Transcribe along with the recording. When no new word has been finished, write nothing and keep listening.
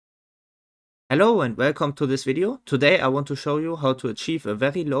Hello and welcome to this video. Today I want to show you how to achieve a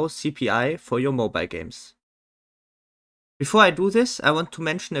very low CPI for your mobile games. Before I do this, I want to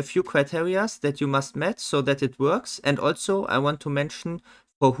mention a few criteria that you must meet so that it works, and also I want to mention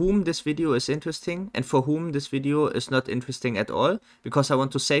for whom this video is interesting and for whom this video is not interesting at all, because I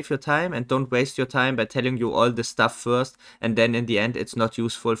want to save your time and don't waste your time by telling you all this stuff first and then in the end it's not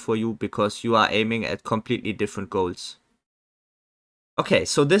useful for you because you are aiming at completely different goals. Okay,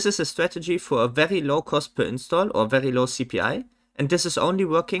 so this is a strategy for a very low cost per install or very low CPI, and this is only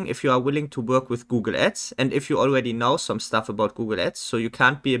working if you are willing to work with Google Ads and if you already know some stuff about Google Ads, so you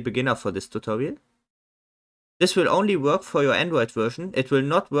can't be a beginner for this tutorial. This will only work for your Android version, it will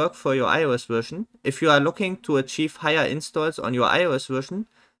not work for your iOS version. If you are looking to achieve higher installs on your iOS version,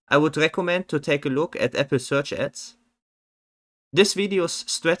 I would recommend to take a look at Apple Search Ads. This video's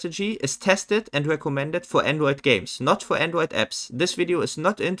strategy is tested and recommended for Android games, not for Android apps. This video is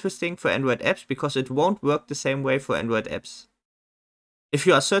not interesting for Android apps because it won't work the same way for Android apps. If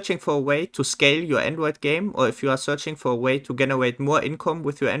you are searching for a way to scale your Android game, or if you are searching for a way to generate more income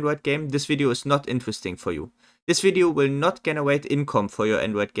with your Android game, this video is not interesting for you. This video will not generate income for your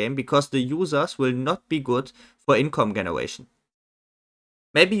Android game because the users will not be good for income generation.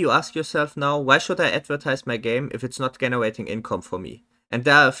 Maybe you ask yourself now, why should I advertise my game if it's not generating income for me? And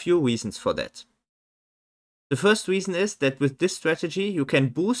there are a few reasons for that. The first reason is that with this strategy you can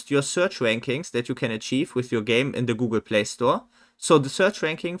boost your search rankings that you can achieve with your game in the Google Play Store. So the search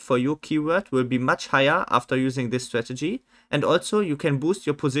ranking for your keyword will be much higher after using this strategy, and also you can boost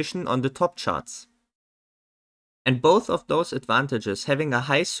your position on the top charts. And both of those advantages, having a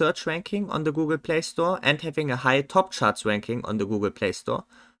high search ranking on the Google Play Store and having a high top charts ranking on the Google Play Store,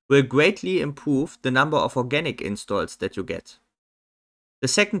 will greatly improve the number of organic installs that you get. The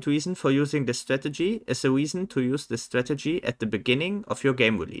second reason for using this strategy is a reason to use this strategy at the beginning of your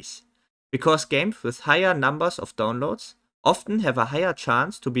game release. Because games with higher numbers of downloads often have a higher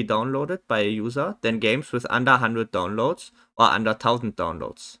chance to be downloaded by a user than games with under 100 downloads or under 1000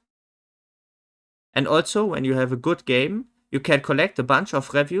 downloads. And also, when you have a good game, you can collect a bunch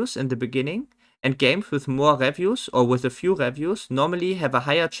of reviews in the beginning, and games with more reviews or with a few reviews normally have a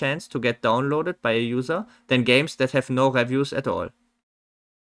higher chance to get downloaded by a user than games that have no reviews at all.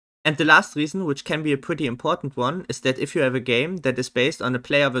 And the last reason, which can be a pretty important one, is that if you have a game that is based on a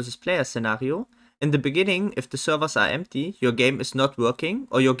player versus player scenario, in the beginning, if the servers are empty, your game is not working,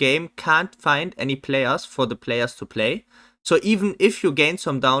 or your game can't find any players for the players to play. So even if you gain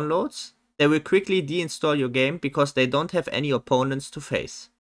some downloads, they will quickly deinstall your game because they don't have any opponents to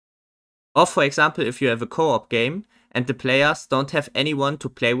face. Or for example, if you have a co-op game and the players don't have anyone to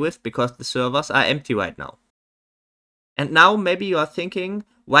play with because the servers are empty right now. And now maybe you are thinking,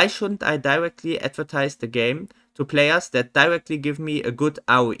 why shouldn't I directly advertise the game to players that directly give me a good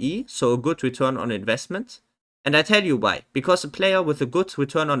ROE, so a good return on investment? And I tell you why. Because a player with a good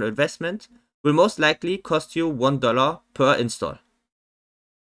return on investment will most likely cost you $1 per install.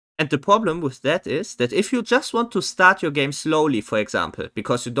 And the problem with that is that if you just want to start your game slowly, for example,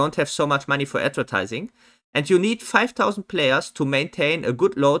 because you don't have so much money for advertising, and you need 5,000 players to maintain a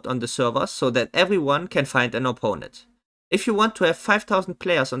good load on the servers so that everyone can find an opponent. If you want to have 5,000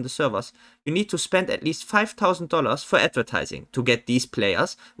 players on the servers, you need to spend at least $5,000 for advertising to get these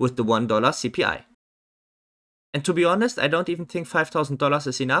players with the $1 CPI. And to be honest, I don't even think $5,000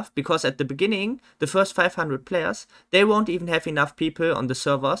 is enough, because at the beginning, the first 500 players, they won't even have enough people on the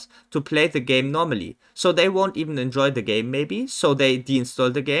servers to play the game normally. So they won't even enjoy the game maybe, so they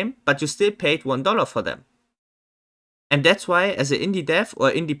deinstall the game, but you still paid $1 for them. And that's why, as an indie dev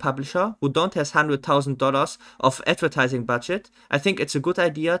or indie publisher who don't have $100,000 of advertising budget, I think it's a good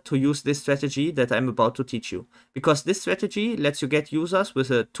idea to use this strategy that I'm about to teach you. Because this strategy lets you get users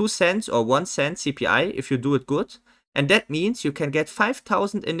with a 2 cents or 1 cent CPI if you do it good. And that means you can get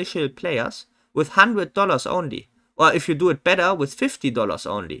 5,000 initial players with $100 only. Or if you do it better, with $50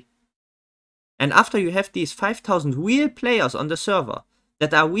 only. And after you have these 5,000 real players on the server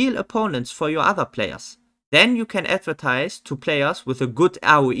that are real opponents for your other players, then you can advertise to players with a good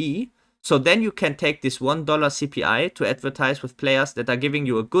ROE, so then you can take this $1 CPI to advertise with players that are giving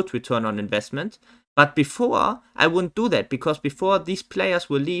you a good return on investment. But before, I wouldn't do that, because before these players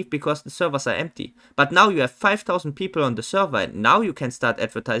will leave because the servers are empty. But now you have 5,000 people on the server, and now you can start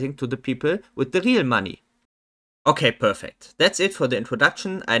advertising to the people with the real money. Okay, perfect. That's it for the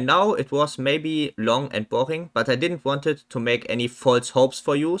introduction. I know it was maybe long and boring, but I didn't want it to make any false hopes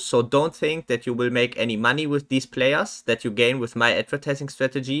for you, so don't think that you will make any money with these players that you gain with my advertising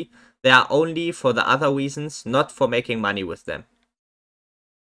strategy. They are only for the other reasons, not for making money with them.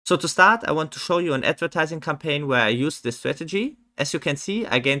 So to start, I want to show you an advertising campaign where I use this strategy. as you can see,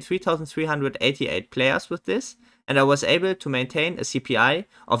 I gained 3,388 players with this, and I was able to maintain a CPI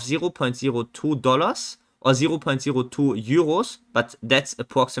of $0.02 or 0.02 euros, but that's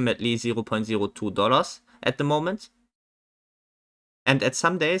approximately $0.02 at the moment. And at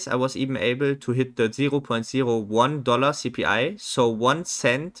some days I was even able to hit the $0.01 CPI, so 1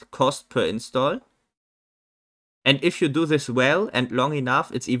 cent cost per install. And if you do this well and long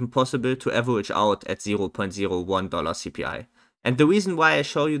enough, it's even possible to average out at $0.01 CPI. And the reason why I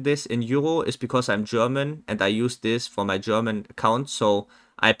show you this in euro is because I'm German and I use this for my German account, so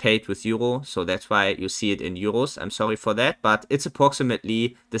I paid with euro, so that's why you see it in euros. I'm sorry for that, but it's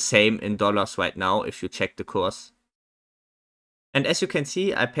approximately the same in dollars right now if you check the course. And as you can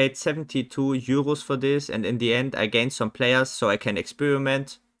see, I paid 72 euros for this, and in the end I gained some players so I can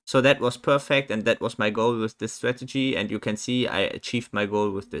experiment. So that was perfect, and that was my goal with this strategy, and you can see I achieved my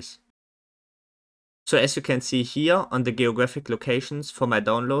goal with this. So as you can see here on the geographic locations for my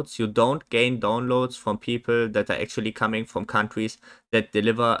downloads, you don't gain downloads from people that are actually coming from countries that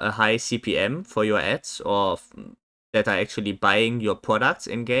deliver a high CPM for your ads or that are actually buying your products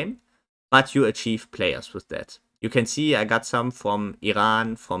in game, but you achieve players with that. You can see I got some from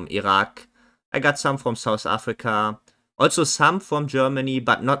Iran, from Iraq, I got some from South Africa, also some from Germany,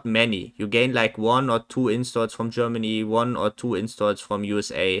 but not many. You gain like 1 or 2 installs from Germany, 1 or 2 installs from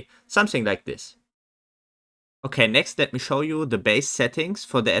USA, something like this. Okay, next let me show you the base settings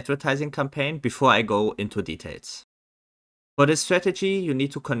for the advertising campaign before I go into details. For this strategy, you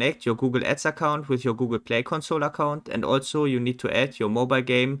need to connect your Google Ads account with your Google Play Console account, and also you need to add your mobile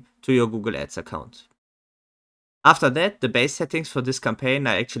game to your Google Ads account. After that, the base settings for this campaign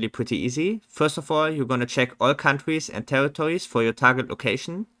are actually pretty easy. First of all, you're going to check all countries and territories for your target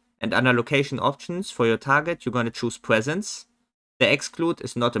location, and under location options for your target, you're going to choose presence. The exclude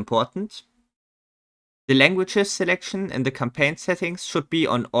is not important. The languages selection in the campaign settings should be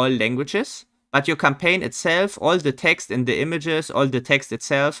on all languages, but your campaign itself, all the text in the images, all the text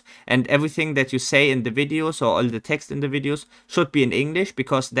itself, and everything that you say in the videos or all the text in the videos should be in English,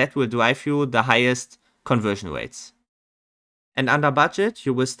 because that will drive you the highest conversion rates. And under budget,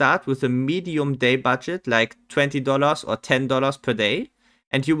 you will start with a medium day budget like $20 or $10 per day,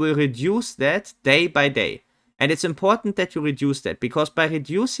 and you will reduce that day by day. And it's important that you reduce that, because by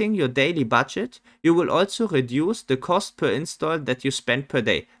reducing your daily budget, you will also reduce the cost per install that you spend per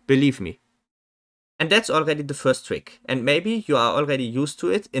day, believe me. And that's already the first trick, and maybe you are already used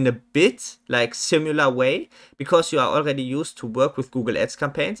to it in a bit like similar way, because you are already used to work with Google Ads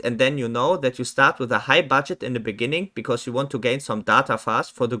campaigns, and then you know that you start with a high budget in the beginning because you want to gain some data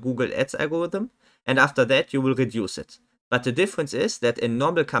fast for the Google Ads algorithm, and after that you will reduce it. But the difference is that in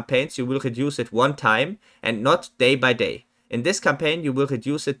normal campaigns you will reduce it one time and not day by day. In this campaign you will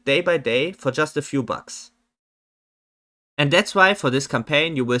reduce it day by day for just a few bucks. And that's why for this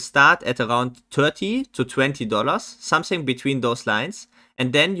campaign you will start at around $30 to $20, something between those lines,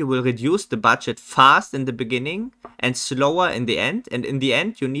 and then you will reduce the budget fast in the beginning and slower in the end, and in the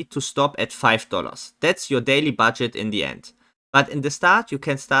end you need to stop at $5. That's your daily budget in the end. But in the start you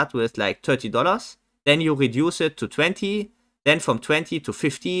can start with like $30, then you reduce it to 20, then from 20 to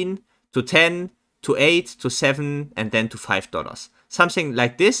 15, to 10, to 8, to 7, and then to $5. Something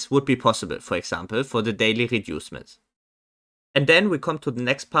like this would be possible, for example, for the daily reducement. And then we come to the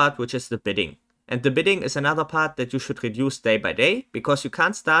next part, which is the bidding. And the bidding is another part that you should reduce day by day, because you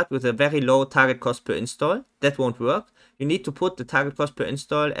can't start with a very low target cost per install. That won't work. You need to put the target cost per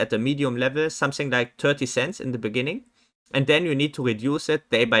install at a medium level, something like 30 cents in the beginning. And then you need to reduce it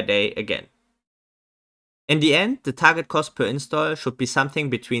day by day again. In the end, the target cost per install should be something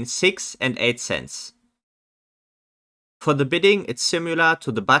between 6 and 8 cents. For the bidding, it's similar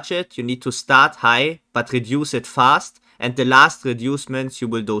to the budget. You need to start high, but reduce it fast. And the last reducements you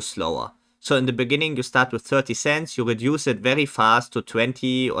will do slower. So in the beginning you start with 30 cents, you reduce it very fast to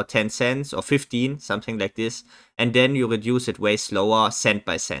 20 or 10 cents or 15, something like this. And then you reduce it way slower, cent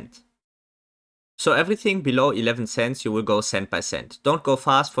by cent. So everything below 11 cents you will go cent by cent. Don't go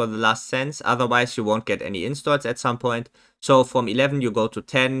fast for the last cents, otherwise you won't get any installs at some point. So from 11 you go to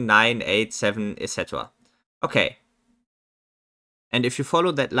 10, 9, 8, 7, etc. Okay. And if you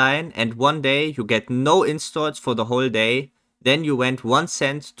follow that line and one day you get no installs for the whole day, then you went 1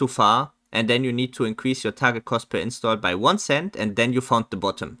 cent too far, and then you need to increase your target cost per install by 1 cent, and then you found the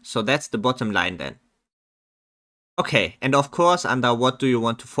bottom. So that's the bottom line then. Okay, and of course under what do you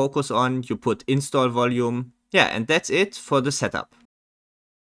want to focus on, you put install volume. Yeah, and that's it for the setup.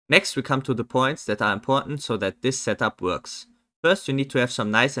 Next we come to the points that are important so that this setup works. First you need to have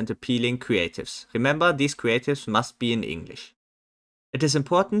some nice and appealing creatives. Remember, these creatives must be in English. It is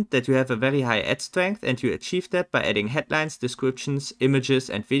important that you have a very high ad strength, and you achieve that by adding headlines, descriptions, images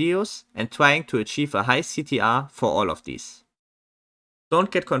and videos, and trying to achieve a high CTR for all of these.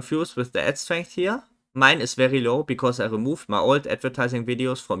 Don't get confused with the ad strength here. Mine is very low because I removed my old advertising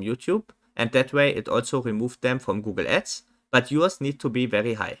videos from YouTube, and that way it also removed them from Google Ads, but yours need to be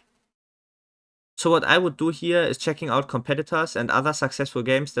very high. So what I would do here is checking out competitors and other successful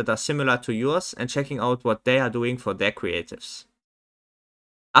games that are similar to yours and checking out what they are doing for their creatives.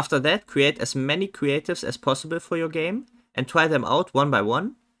 After that, create as many creatives as possible for your game and try them out one by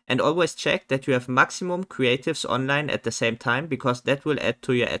one, and always check that you have maximum creatives online at the same time, because that will add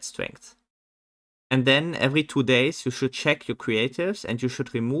to your ad strength. And then every 2 days you should check your creatives and you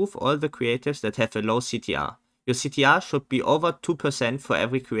should remove all the creatives that have a low CTR. Your CTR should be over 2% for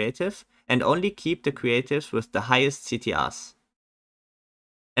every creative, and only keep the creatives with the highest CTRs.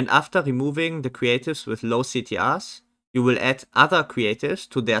 And after removing the creatives with low CTRs, you will add other creatives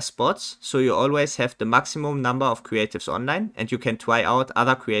to their spots, so you always have the maximum number of creatives online, and you can try out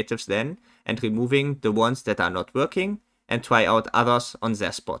other creatives then, and removing the ones that are not working, and try out others on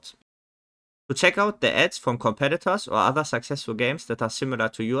their spot. To check out the ads from competitors or other successful games that are similar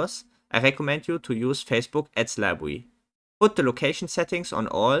to yours, I recommend you to use Facebook Ads Library. Put the location settings on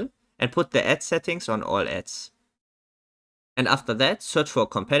all, and put the ad settings on all ads. And after that, search for a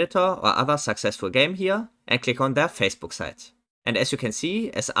competitor or other successful game here and click on their Facebook site. And as you can see,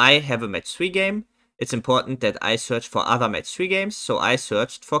 as I have a match 3 game, it's important that I search for other match 3 games, so I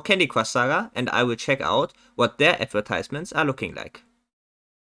searched for Candy Crush Saga, and I will check out what their advertisements are looking like.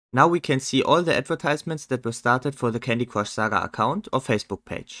 Now we can see all the advertisements that were started for the Candy Crush Saga account or Facebook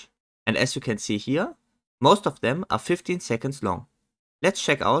page. And as you can see here, most of them are 15 seconds long. Let's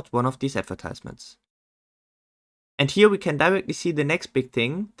check out one of these advertisements. And here we can directly see the next big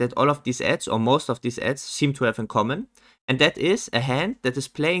thing that all of these ads, or most of these ads, seem to have in common, and that is a hand that is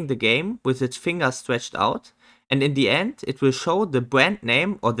playing the game with its fingers stretched out, and in the end it will show the brand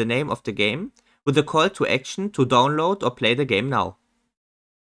name or the name of the game with a call to action to download or play the game now.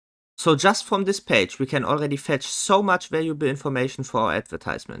 So just from this page we can already fetch so much valuable information for our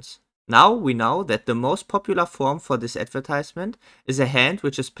advertisements. Now we know that the most popular form for this advertisement is a hand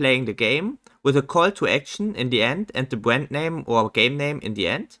which is playing the game with a call to action in the end and the brand name or game name in the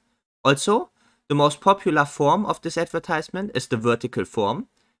end. Also, the most popular form of this advertisement is the vertical form,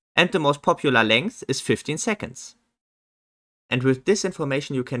 and the most popular length is 15 seconds. And with this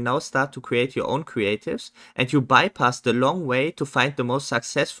information you can now start to create your own creatives, and you bypass the long way to find the most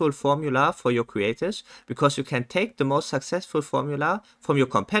successful formula for your creatives, because you can take the most successful formula from your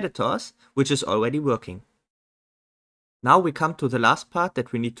competitors, which is already working. Now we come to the last part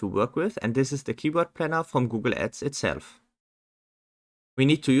that we need to work with, and this is the keyword planner from Google Ads itself. We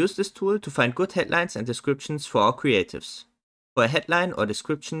need to use this tool to find good headlines and descriptions for our creatives. For a headline or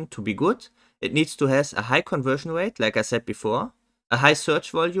description to be good, it needs to have a high conversion rate, like I said before, a high search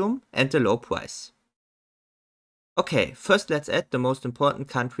volume and a low price. Okay, first let's add the most important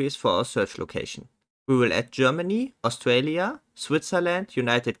countries for our search location. We will add Germany, Australia, Switzerland,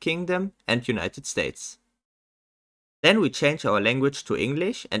 United Kingdom and United States. Then we change our language to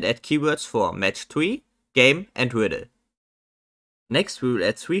English and add keywords for match 3, game and riddle. Next we will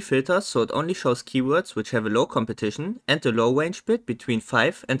add 3 filters so it only shows keywords which have a low competition and a low range bid between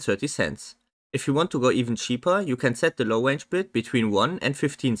 5 and 30 cents. If you want to go even cheaper, you can set the low range bid between 1 and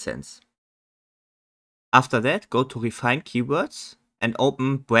 15 cents. After that, go to Refine Keywords and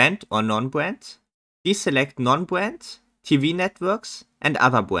open Brand or Non-Brand. Deselect Non-Brand, TV networks and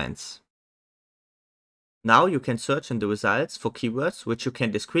other brands. Now you can search in the results for keywords which you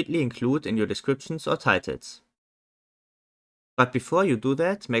can discreetly include in your descriptions or titles. But before you do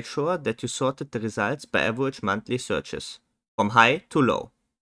that, make sure that you sorted the results by average monthly searches, from high to low.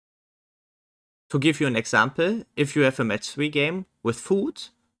 To give you an example, if you have a match 3 game with food,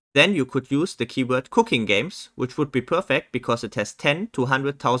 then you could use the keyword cooking games, which would be perfect because it has 10 to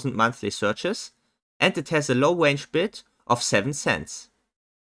 100,000 monthly searches, and it has a low range bid of 7 cents.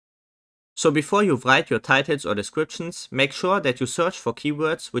 So before you write your titles or descriptions, make sure that you search for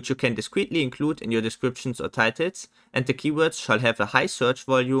keywords which you can discreetly include in your descriptions or titles, and the keywords shall have a high search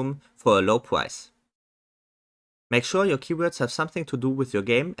volume for a low price. Make sure your keywords have something to do with your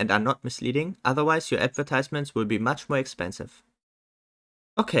game and are not misleading, otherwise your advertisements will be much more expensive.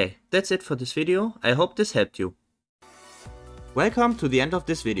 Okay, that's it for this video. I hope this helped you. Welcome to the end of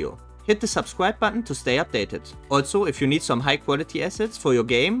this video. Hit the subscribe button to stay updated. Also, if you need some high quality assets for your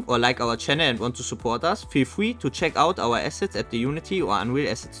game or like our channel and want to support us, feel free to check out our assets at the Unity or Unreal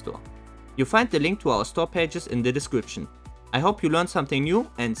Asset Store. You'll find the link to our store pages in the description. I hope you learned something new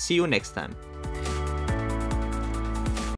and see you next time.